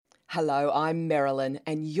Hello, I'm Marilyn,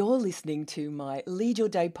 and you're listening to my Lead Your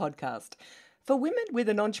Day podcast for women with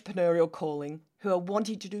an entrepreneurial calling who are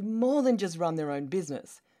wanting to do more than just run their own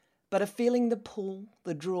business, but are feeling the pull,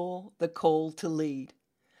 the draw, the call to lead.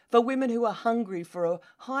 For women who are hungry for a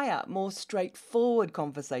higher, more straightforward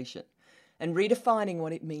conversation and redefining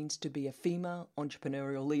what it means to be a female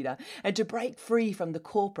entrepreneurial leader and to break free from the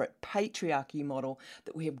corporate patriarchy model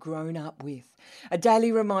that we have grown up with. A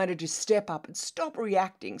daily reminder to step up and stop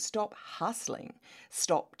reacting, stop hustling,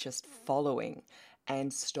 stop just following,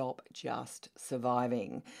 and stop just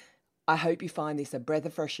surviving. I hope you find this a breath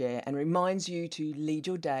of fresh air and reminds you to lead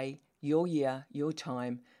your day, your year, your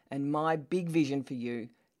time, and my big vision for you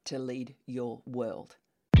to lead your world.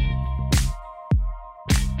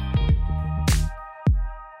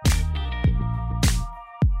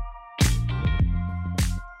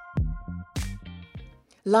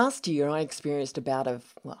 Last year, I experienced a bout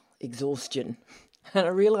of, exhaustion. And I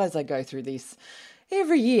realise I go through this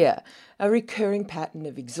every year, a recurring pattern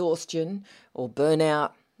of exhaustion or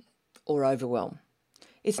burnout or overwhelm.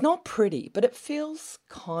 It's not pretty, but it feels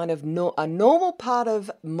kind of a normal part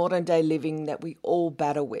of modern day living that we all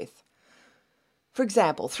battle with. For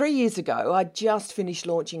example, 3 years ago, I just finished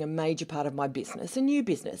launching a major part of my business, a new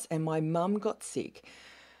business, and my mum got sick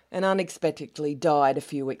and unexpectedly died a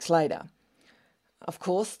few weeks later. Of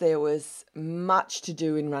course, there was much to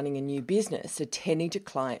do in running a new business, attending to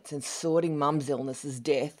clients and sorting mum's illnesses,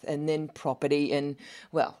 death, and then property and,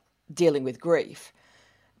 dealing with grief.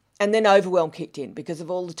 And then overwhelm kicked in because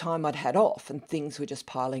of all the time I'd had off and things were just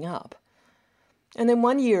piling up. And then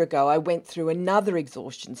 1 year ago, I went through another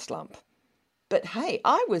exhaustion slump. But hey,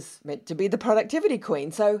 I was meant to be the productivity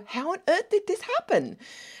queen, so how on earth did this happen?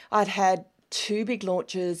 I'd had 2 big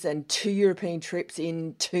launches and 2 European trips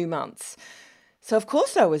in 2 months. So of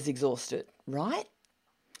course I was exhausted, right?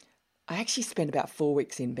 I actually spent about 4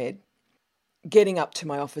 weeks in bed, getting up to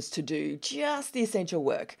my office to do just the essential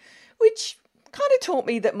work, which kind of taught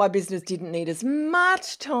me that my business didn't need as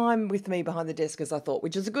much time with me behind the desk as I thought,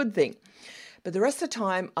 which is a good thing. But the rest of the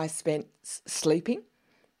time I spent sleeping,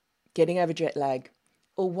 getting over jet lag,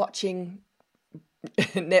 or watching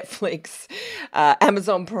Netflix,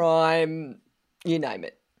 Amazon Prime, you name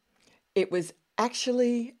it. It was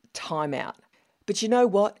actually time out. But you know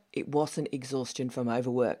what? It wasn't exhaustion from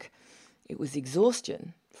overwork. It was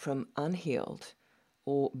exhaustion from unhealed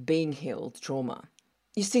or being healed trauma.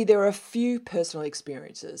 You see, there are a few personal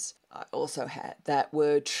experiences I also had that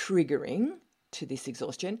were triggering to this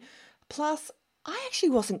exhaustion. Plus, I actually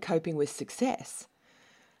wasn't coping with success.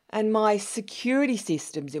 And my security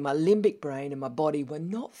systems in my limbic brain and my body were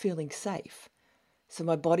not feeling safe. So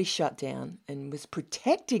my body shut down and was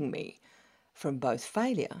protecting me from both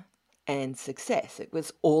failure and success. It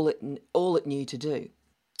was all it knew to do.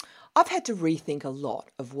 I've had to rethink a lot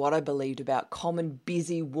of what I believed about common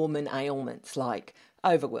busy woman ailments like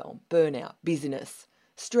overwhelm, burnout, busyness,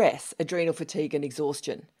 stress, adrenal fatigue and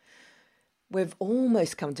exhaustion. We've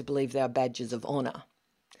almost come to believe they are badges of honour.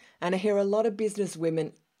 And I hear a lot of business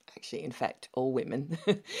women, actually in fact all women,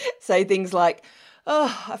 say things like,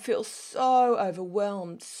 "Oh, I feel so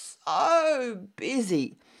overwhelmed, so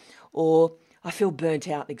busy," or "I feel burnt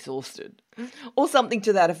out and exhausted," or something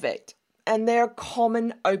to that effect. And they're a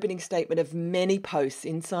common opening statement of many posts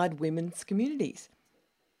inside women's communities.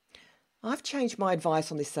 I've changed my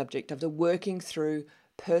advice on this subject after working through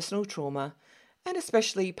personal trauma and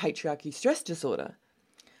especially patriarchy stress disorder.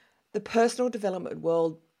 The personal development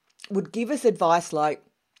world would give us advice like,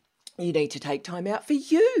 you need to take time out for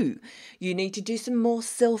you. You need to do some more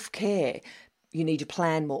self-care. You need to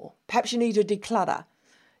plan more. Perhaps you need to declutter.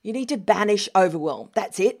 You need to banish overwhelm.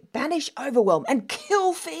 That's it. Banish overwhelm and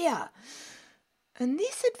kill fear. And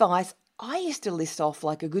this advice I used to list off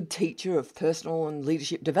like a good teacher of personal and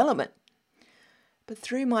leadership development. But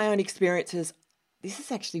through my own experiences, this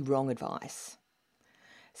is actually wrong advice.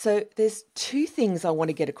 So there's 2 things I want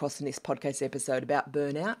to get across in this podcast episode about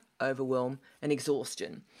burnout, overwhelm, and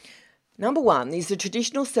exhaustion. Number 1 is the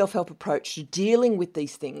traditional self-help approach to dealing with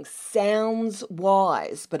these things sounds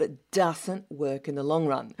wise, but it doesn't work in the long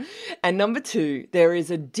run. And number 2, there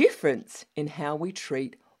is a difference in how we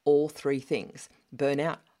treat all 3 things: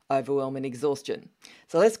 burnout, overwhelm, and exhaustion.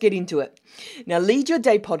 So let's get into it. Now, Lead Your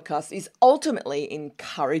Day podcast is ultimately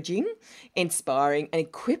encouraging, inspiring, and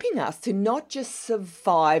equipping us to not just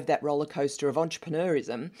survive that roller coaster of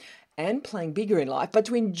entrepreneurism and playing bigger in life, but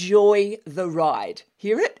to enjoy the ride.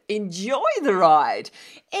 Hear it? Enjoy the ride.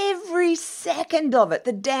 Every second of it,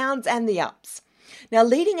 the downs and the ups. Now,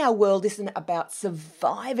 leading our world isn't about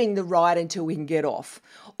surviving the ride until we can get off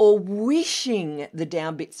or wishing the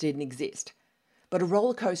down bits didn't exist. But a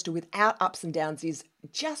roller coaster without ups and downs is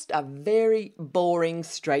just a very boring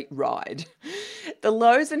straight ride. The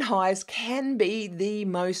lows and highs can be the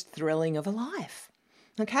most thrilling of a life.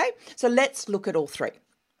 Okay, so let's look at all three.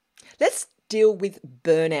 Let's deal with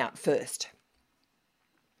burnout first.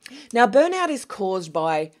 Now, burnout is caused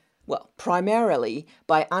by, primarily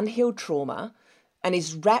by unhealed trauma and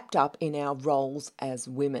is wrapped up in our roles as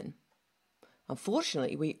women.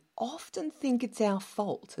 Unfortunately, we often think it's our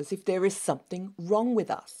fault, as if there is something wrong with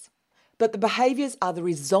us. But the behaviours are the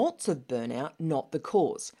results of burnout, not the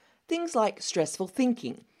cause. Things like stressful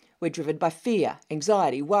thinking. We're driven by fear,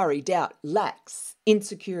 anxiety, worry, doubt, lacks,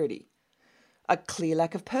 insecurity. A clear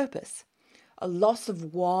lack of purpose. A loss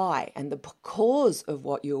of why and the cause of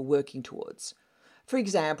what you're working towards. For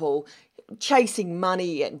example, chasing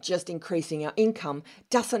money and just increasing our income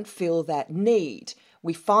doesn't fill that need.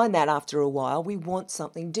 We find that after a while we want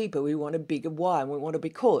something deeper, we want a bigger why, and we want a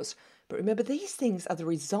big cause. But remember, these things are the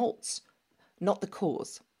results, not the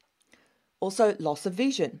cause. Also, loss of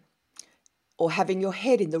vision, or having your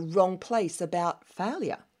head in the wrong place about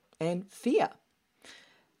failure and fear.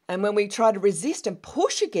 And when we try to resist and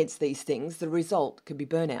push against these things, the result could be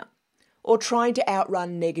burnout, or trying to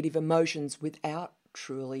outrun negative emotions without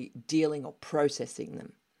truly dealing or processing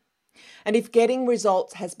them. And if getting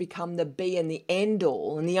results has become the be and the end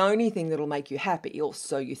all and the only thing that'll make you happy, or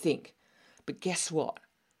so you think, but guess what?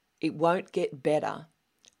 It won't get better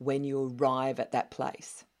when you arrive at that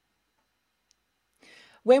place.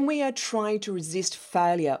 When we are trying to resist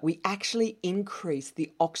failure, we actually increase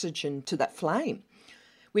the oxygen to that flame.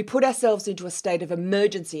 We put ourselves into a state of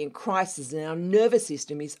emergency and crisis, and our nervous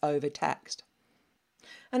system is overtaxed.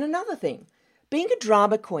 And another thing, being a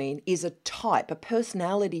drama queen is a type, a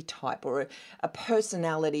personality type, or a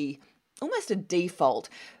personality, almost a default,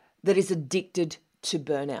 that is addicted to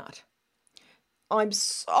burnout. I'm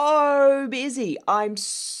so busy. I'm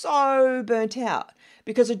so burnt out,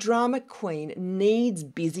 because a drama queen needs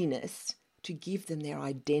busyness to give them their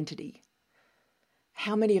identity.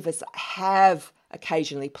 How many of us have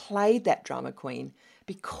occasionally played that drama queen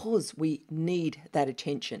because we need that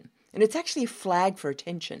attention? And it's actually a flag for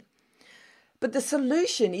attention. But the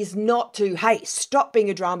solution is not to, hey, stop being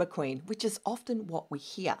a drama queen, which is often what we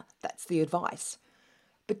hear. That's the advice.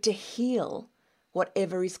 But to heal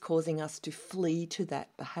whatever is causing us to flee to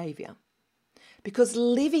that behaviour. Because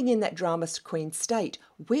living in that drama queen state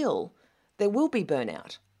there will be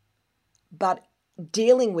burnout. But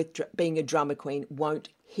dealing with being a drama queen won't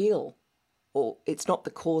heal, or it's not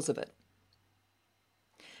the cause of it.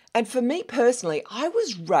 And for me personally, I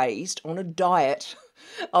was raised on a diet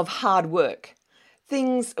of hard work.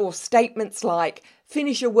 Things or statements like,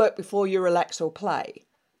 finish your work before you relax or play,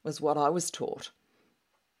 was what I was taught.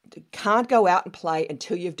 You can't go out and play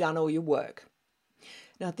until you've done all your work.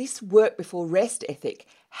 Now, this work before rest ethic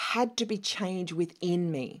had to be changed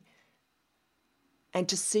within me, and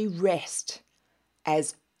to see rest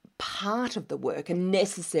as part of the work and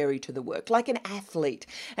necessary to the work, like an athlete.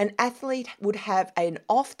 An athlete would have an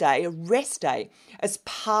off day, a rest day, as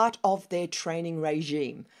part of their training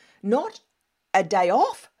regime. Not a day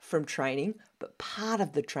off from training, but part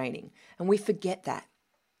of the training. And we forget that.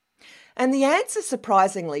 And the answer,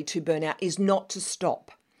 surprisingly, to burnout is not to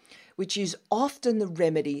stop, which is often the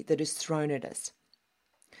remedy that is thrown at us.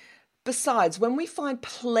 Besides, when we find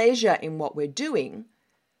pleasure in what we're doing,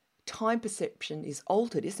 time perception is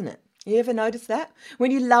altered, isn't it? You ever notice that?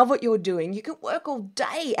 When you love what you're doing, you can work all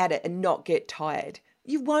day at it and not get tired.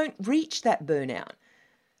 You won't reach that burnout.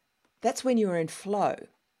 That's when you're in flow,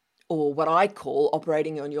 or what I call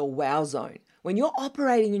operating on your wow zone. When you're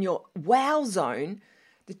operating in your wow zone,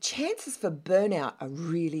 the chances for burnout are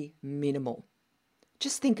really minimal.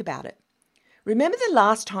 Just think about it. Remember the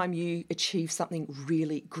last time you achieved something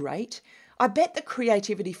really great? I bet the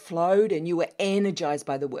creativity flowed and you were energized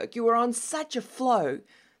by the work. You were on such a flow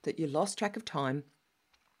that you lost track of time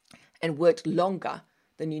and worked longer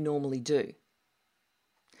than you normally do.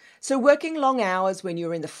 So working long hours when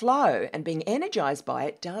you're in the flow and being energized by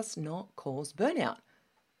it does not cause burnout.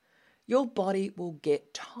 Your body will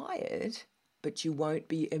get tired, but you won't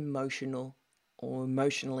be emotional or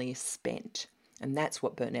emotionally spent. And that's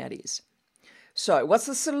what burnout is. So what's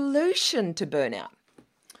the solution to burnout?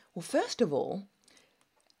 Well, first of all,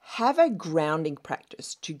 have a grounding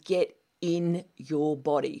practice to get in your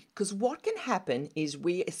body. Because what can happen is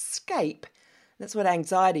we escape. That's what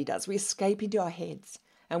anxiety does. We escape into our heads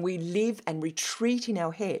and we live and retreat in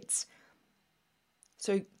our heads.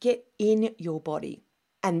 So get in your body.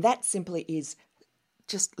 And that simply is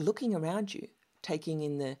just looking around you, taking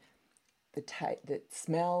in the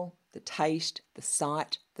smell, the taste, the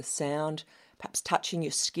sight, the sound, perhaps touching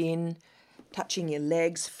your skin, touching your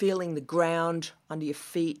legs, feeling the ground under your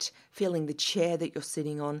feet, feeling the chair that you're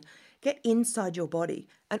sitting on. Get inside your body,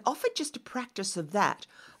 and often just a practice of that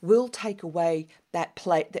will take away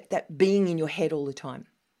that being in your head all the time.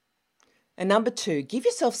 And number 2, give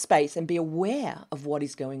yourself space and be aware of what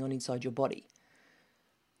is going on inside your body.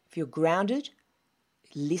 If you're grounded,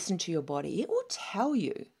 listen to your body. It will tell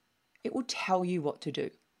you. It will tell you what to do.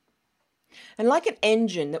 And like an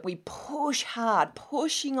engine that we push hard,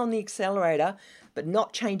 pushing on the accelerator, but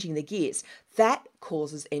not changing the gears, that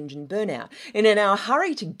causes engine burnout. And in our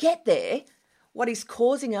hurry to get there, what is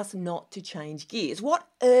causing us not to change gears? What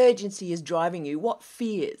urgency is driving you? What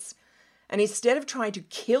fears? And instead of trying to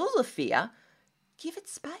kill the fear, give it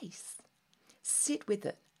space. Sit with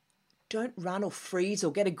it. Don't run or freeze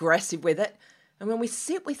or get aggressive with it. And when we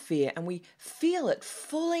sit with fear and we feel it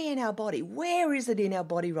fully in our body, where is it in our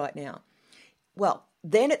body right now? Well,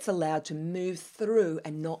 then it's allowed to move through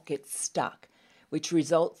and not get stuck, which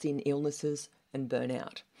results in illnesses and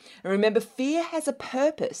burnout. And remember, fear has a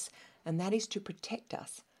purpose, and that is to protect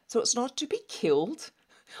us. So it's not to be killed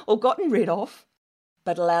or gotten rid of,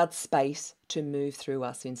 but allowed space to move through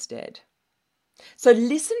us instead. So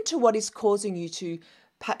listen to what is causing you to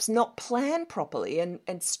perhaps not plan properly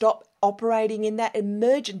and stop operating in that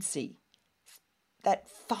emergency, that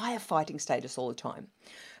firefighting status all the time.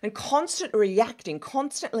 And constant reacting,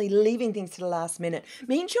 constantly leaving things to the last minute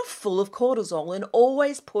means you're full of cortisol and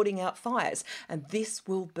always putting out fires, and this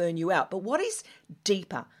will burn you out. But what is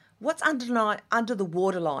deeper? What's under the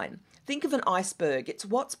waterline? Think of an iceberg. It's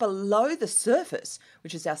what's below the surface,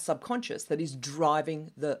 which is our subconscious, that is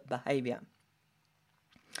driving the behavior.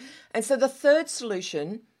 And so the third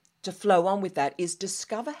solution to flow on with that is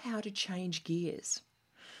discover how to change gears.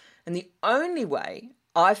 And the only way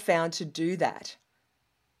I've found to do that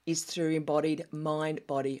is through embodied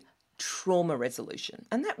mind-body trauma resolution.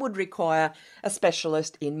 And that would require a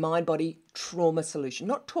specialist in mind-body trauma solution,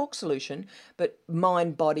 not talk solution, but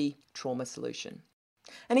mind-body trauma solution.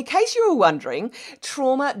 And in case you were wondering,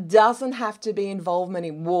 trauma doesn't have to be involvement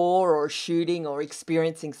in war or shooting or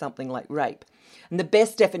experiencing something like rape. And the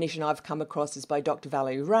best definition I've come across is by Dr.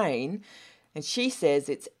 Valerie Rain, and she says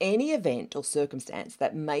it's any event or circumstance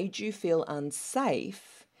that made you feel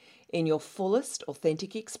unsafe in your fullest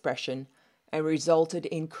authentic expression and resulted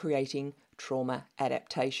in creating trauma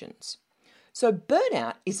adaptations. So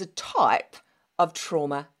burnout is a type of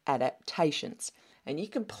trauma adaptations, and you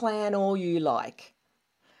can plan all you like,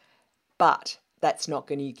 but that's not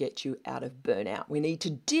going to get you out of burnout. We need to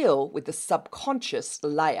deal with the subconscious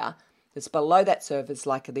layer that's below that surface,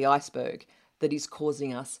 like the iceberg, that is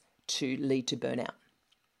causing us to lead to burnout.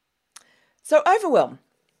 So overwhelm.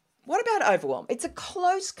 What about overwhelm? It's a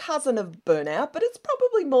close cousin of burnout, but it's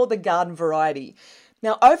probably more the garden variety.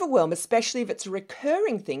 Now, overwhelm, especially if it's a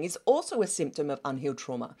recurring thing, is also a symptom of unhealed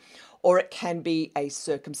trauma, or it can be a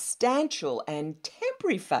circumstantial and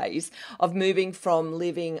temporary phase of moving from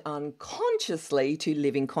living unconsciously to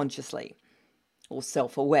living consciously, or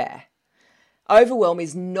self-aware. Overwhelm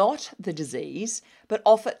is not the disease, but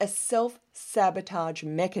often a self-sabotage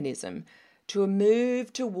mechanism to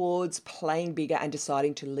move towards playing bigger and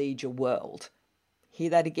deciding to lead your world. Hear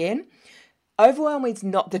that again? Overwhelm is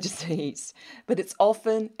not the disease, but it's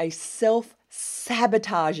often a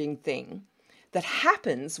self-sabotaging thing that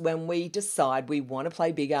happens when we decide we want to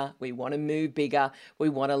play bigger, we want to move bigger, we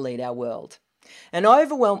want to lead our world. And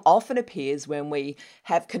overwhelm often appears when we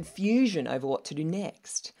have confusion over what to do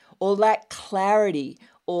next, or lack clarity,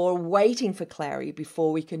 or waiting for clarity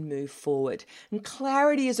before we can move forward. And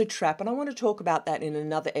clarity is a trap, and I want to talk about that in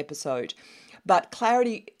another episode. But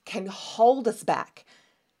clarity can hold us back.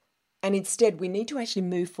 And instead, we need to actually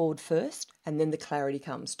move forward first, and then the clarity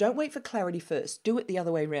comes. Don't wait for clarity first. Do it the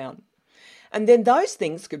other way around. And then those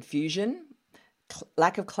things, confusion,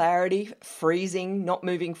 lack of clarity, freezing, not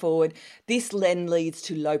moving forward, this then leads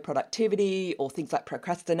to low productivity or things like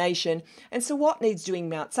procrastination. And so what needs doing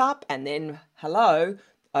mounts up, and then,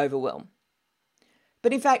 overwhelm.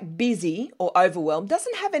 But in fact, busy or overwhelmed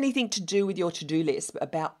doesn't have anything to do with your to-do list,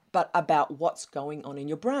 but about what's going on in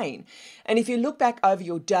your brain. And if you look back over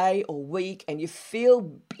your day or week and you feel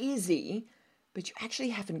busy, but you actually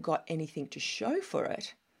haven't got anything to show for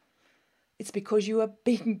it, it's because you are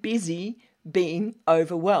being busy being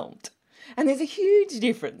overwhelmed. And there's a huge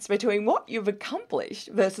difference between what you've accomplished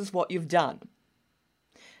versus what you've done.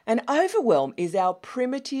 And overwhelm is our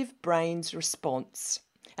primitive brain's response,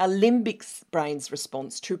 our limbic brain's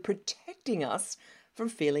response to protecting us from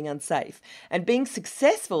feeling unsafe. And being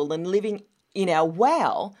successful and living in our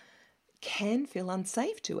wow can feel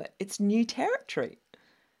unsafe to it. It's new territory.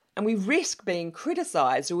 and we risk being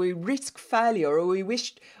criticized, or we risk failure, or we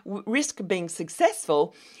risk being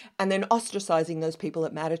successful and then ostracizing those people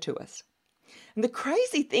that matter to us. And the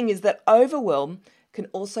crazy thing is that overwhelm can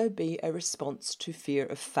also be a response to fear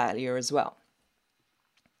of failure as well.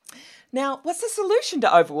 Now, what's the solution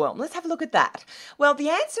to overwhelm? Let's have a look at that. Well, the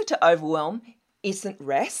answer to overwhelm isn't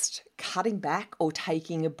rest, cutting back, or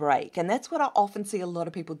taking a break. And that's what I often see a lot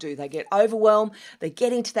of people do. They get overwhelmed, they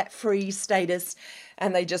get into that freeze status,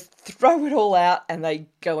 and they just throw it all out and they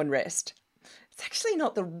go and rest. It's actually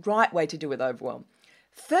not the right way to do with overwhelm.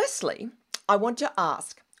 Firstly, I want to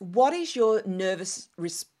ask, what's your nervous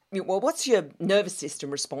system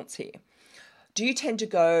response here? Do you tend to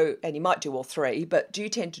go, and you might do all three, but do you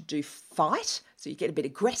tend to do fight? So you get a bit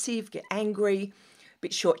aggressive, get angry, a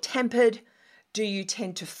bit short-tempered. Do you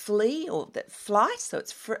tend to flee or flight? So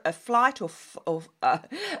it's a flight or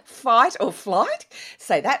fight or flight.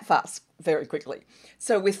 Say that fast, very quickly.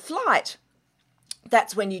 So with flight,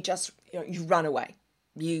 that's when you just, you run away.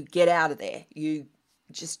 You get out of there. You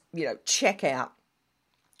just, check out.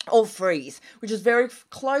 Or freeze, which is very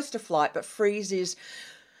close to flight, but freeze is,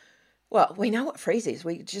 well, we know what freeze is.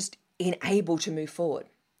 We're just unable to move forward.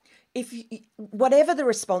 Whatever the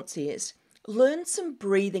response is, learn some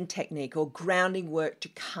breathing technique or grounding work to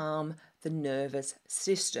calm the nervous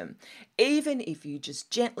system. Even if you just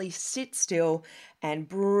gently sit still and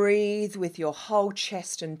breathe with your whole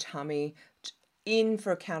chest and tummy, in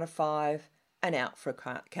for a count of 5 and out for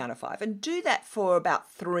a count of 5. And do that for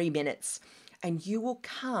about 3 minutes. And you will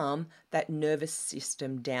calm that nervous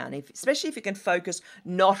system down. Especially if you can focus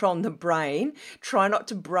not on the brain. Try not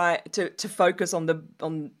to focus on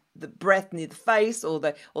the breath near the face or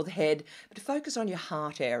the head, but to focus on your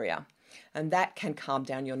heart area. And that can calm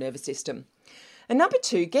down your nervous system. And number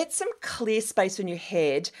 2, get some clear space in your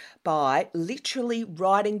head by literally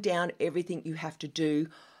writing down everything you have to do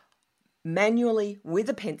manually with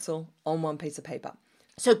a pencil on one piece of paper.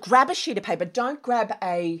 So grab a sheet of paper. Don't grab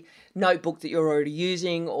a notebook that you're already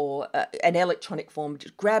using or an electronic form.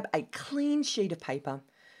 Just grab a clean sheet of paper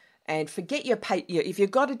and forget your paper. If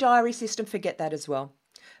you've got a diary system, forget that as well.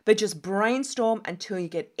 But just brainstorm until you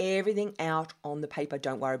get everything out on the paper.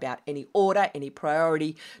 Don't worry about any order, any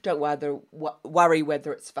priority. Don't worry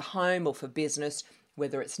whether it's for home or for business,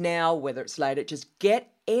 whether it's now, whether it's later. Just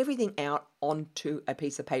get everything out onto a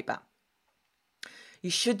piece of paper.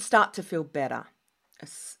 You should start to feel better.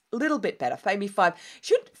 A little bit better, maybe 5.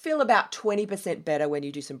 Should feel about 20% better when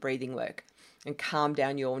you do some breathing work and calm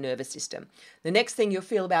down your nervous system. The next thing, you'll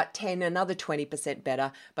feel about 10, another 20%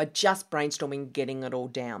 better by just brainstorming, getting it all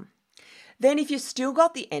down. Then if you've still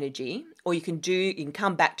got the energy, or you can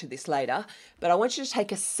come back to this later, but I want you to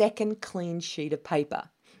take a second clean sheet of paper.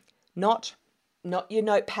 Not your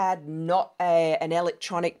notepad, not an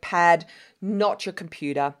electronic pad, not your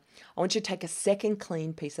computer. I want you to take a second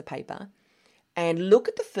clean piece of paper and look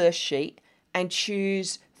at the first sheet and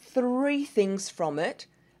choose 3 things from it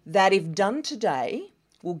that, if done today,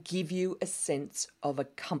 will give you a sense of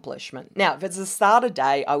accomplishment. Now, if it's the start of the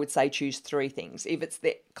day, I would say choose 3 things. If it's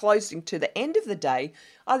closing to the end of the day,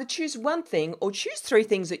 either choose 1 thing or choose 3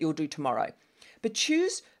 things that you'll do tomorrow. But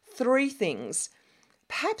choose 3 things,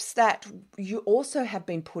 perhaps that you also have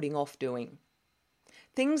been putting off doing.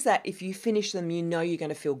 Things that if you finish them, you know you're going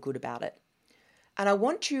to feel good about it. And I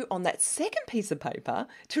want you on that second piece of paper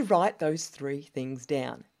to write those 3 things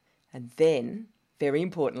down. And then, very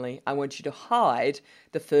importantly, I want you to hide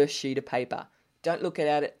the first sheet of paper. Don't look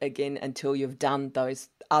at it again until you've done those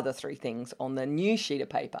other 3 things on the new sheet of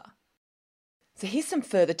paper. So here's some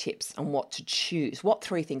further tips on what to choose, what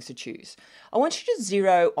 3 things to choose. I want you to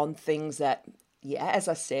zero on things that, as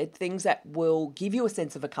I said, things that will give you a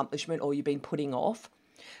sense of accomplishment or you've been putting off,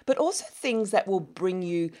 but also things that will bring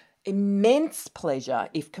you immense pleasure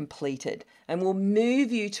if completed and will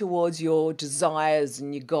move you towards your desires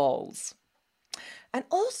and your goals. And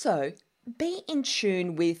also be in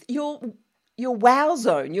tune with your wow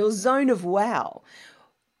zone, your zone of wow.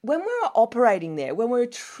 When we're operating there, when we're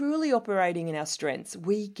truly operating in our strengths,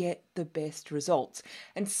 we get the best results.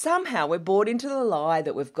 And somehow we're bought into the lie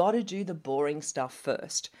that we've got to do the boring stuff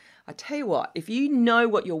first. I tell you what, if you know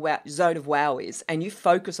what your zone of wow is and you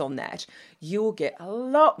focus on that, you'll get a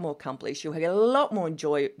lot more accomplished, you'll get a lot more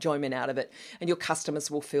enjoyment out of it, and your customers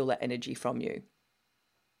will feel that energy from you.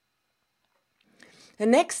 The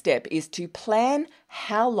next step is to plan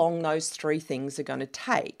how long those 3 things are going to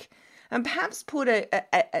take. And perhaps put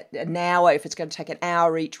an hour, if it's going to take an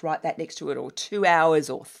hour each, write that next to it, or 2 hours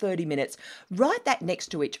or 30 minutes. Write that next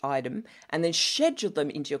to each item and then schedule them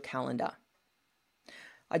into your calendar.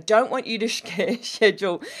 I don't want you to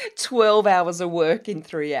schedule 12 hours of work in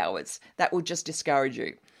 3 hours. That will just discourage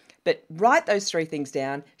you. But write those 3 things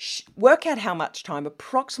down, work out how much time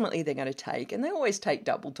approximately they're going to take, and they always take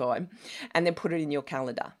double time, and then put it in your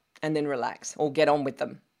calendar and then relax or get on with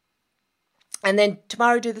them. And then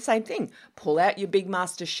tomorrow do the same thing. Pull out your big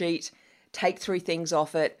master sheet, take 3 things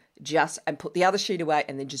off it, and put the other sheet away,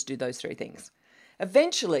 and then just do those 3 things.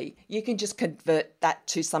 Eventually, you can just convert that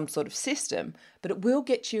to some sort of system, but it will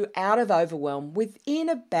get you out of overwhelm within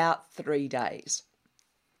about 3 days.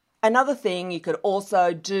 Another thing you could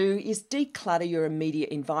also do is declutter your immediate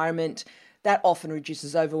environment. That often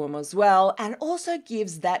reduces overwhelm as well, and also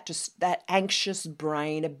gives that anxious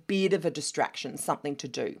brain a bit of a distraction, something to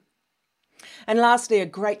do. And lastly, a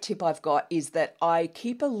great tip I've got is that I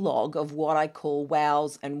keep a log of what I call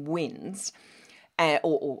wows and wins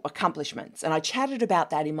or accomplishments. And I chatted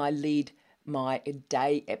about that in my Lead My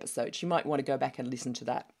Day episode. You might want to go back and listen to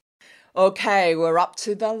that. Okay, we're up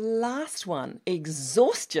to the last one,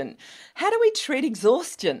 exhaustion. How do we treat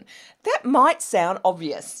exhaustion? That might sound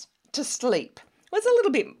obvious. To sleep. Well, it's a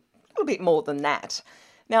little bit more than that.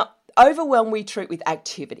 Now, overwhelm we treat with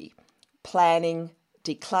activity, planning,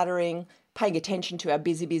 decluttering, paying attention to our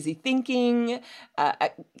busy thinking,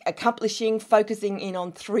 accomplishing, focusing in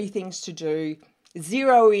on 3 things to do,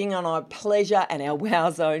 zeroing on our pleasure and our wow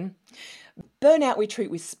zone. Burnout we treat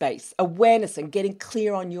with space, awareness and getting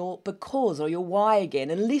clear on your because or your why again,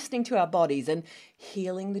 and listening to our bodies and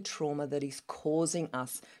healing the trauma that is causing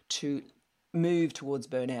us to move towards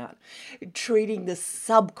burnout. Treating the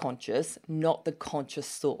subconscious, not the conscious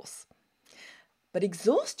source. But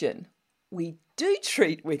exhaustion we do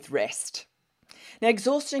treat with rest. Now,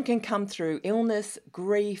 exhaustion can come through illness,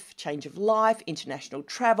 grief, change of life, international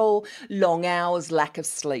travel, long hours, lack of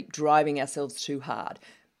sleep, driving ourselves too hard.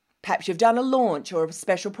 Perhaps you've done a launch or a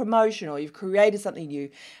special promotion, or you've created something new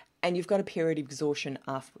and you've got a period of exhaustion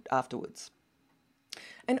afterwards.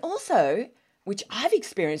 And also, which I've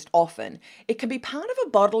experienced often, it can be part of a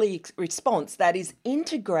bodily response that is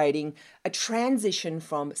integrating a transition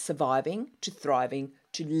from surviving to thriving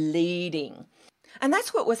to leading. And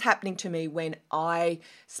that's what was happening to me when I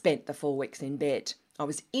spent the 4 weeks in bed. I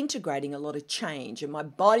was integrating a lot of change, and my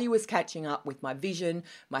body was catching up with my vision,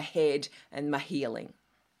 my head, and my healing.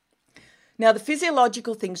 Now, the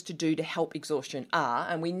physiological things to do to help exhaustion are,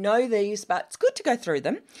 and we know these, but it's good to go through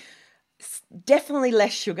them, definitely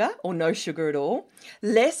less sugar or no sugar at all,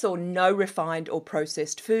 less or no refined or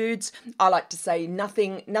processed foods. I like to say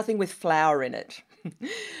nothing with flour in it.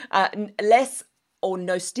 Less or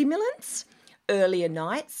no stimulants, earlier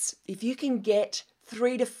nights. If you can get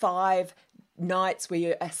 3 to 5 nights where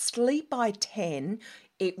you're asleep by 10,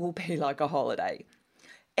 it will be like a holiday.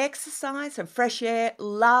 Exercise and fresh air,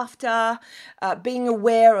 laughter, being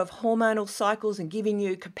aware of hormonal cycles and giving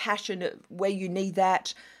you compassion where you need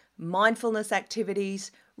that, mindfulness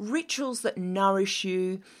activities, rituals that nourish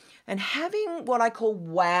you, and having what I call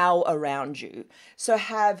wow around you. So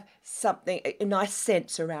have something, a nice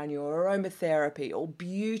sense around you, or aromatherapy, or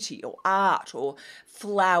beauty, or art, or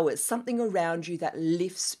flowers, something around you that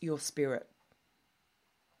lifts your spirit.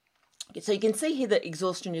 So you can see here that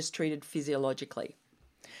exhaustion is treated physiologically.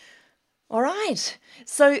 All right,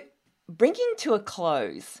 so bringing to a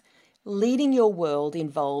close, leading your world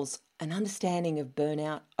involves an understanding of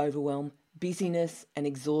burnout, overwhelm, busyness, and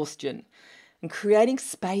exhaustion, and creating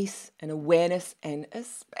space and awareness and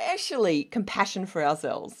especially compassion for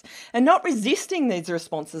ourselves, and not resisting these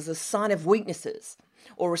responses as a sign of weaknesses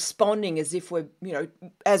or responding as if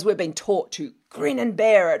as we've been taught to grin and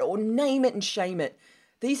bear it or name it and shame it.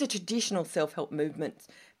 These are traditional self-help movements,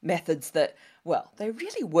 methods that, they're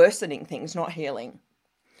really worsening things, not healing.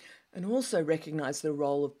 And also recognize the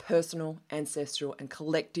role of personal, ancestral, and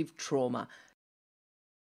collective trauma.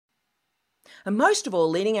 And most of all,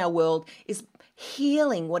 leading our world is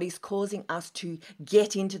healing what is causing us to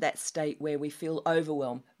get into that state where we feel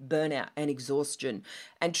overwhelmed, burnout, and exhaustion,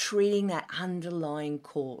 and treating that underlying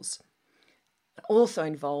cause. It also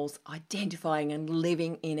involves identifying and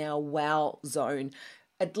living in our wow zone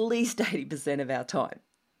at least 80% of our time.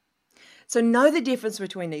 So know the difference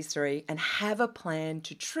between these 3 and have a plan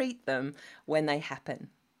to treat them when they happen.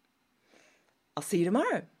 I'll see you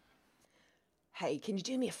tomorrow. Hey, can you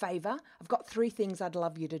do me a favour? I've got 3 things I'd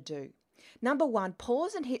love you to do. Number 1,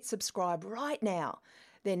 pause and hit subscribe right now.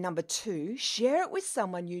 Then number 2, share it with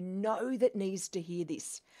someone you know that needs to hear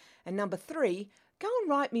this. And number 3, go and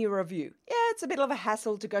write me a review. Yeah, it's a bit of a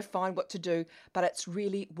hassle to go find what to do, but it's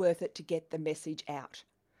really worth it to get the message out.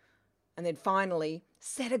 And then finally,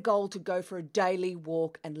 set a goal to go for a daily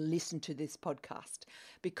walk and listen to this podcast,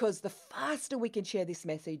 because the faster we can share this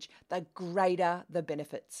message, the greater the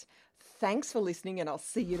benefits. Thanks for listening, and I'll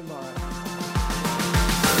see you tomorrow.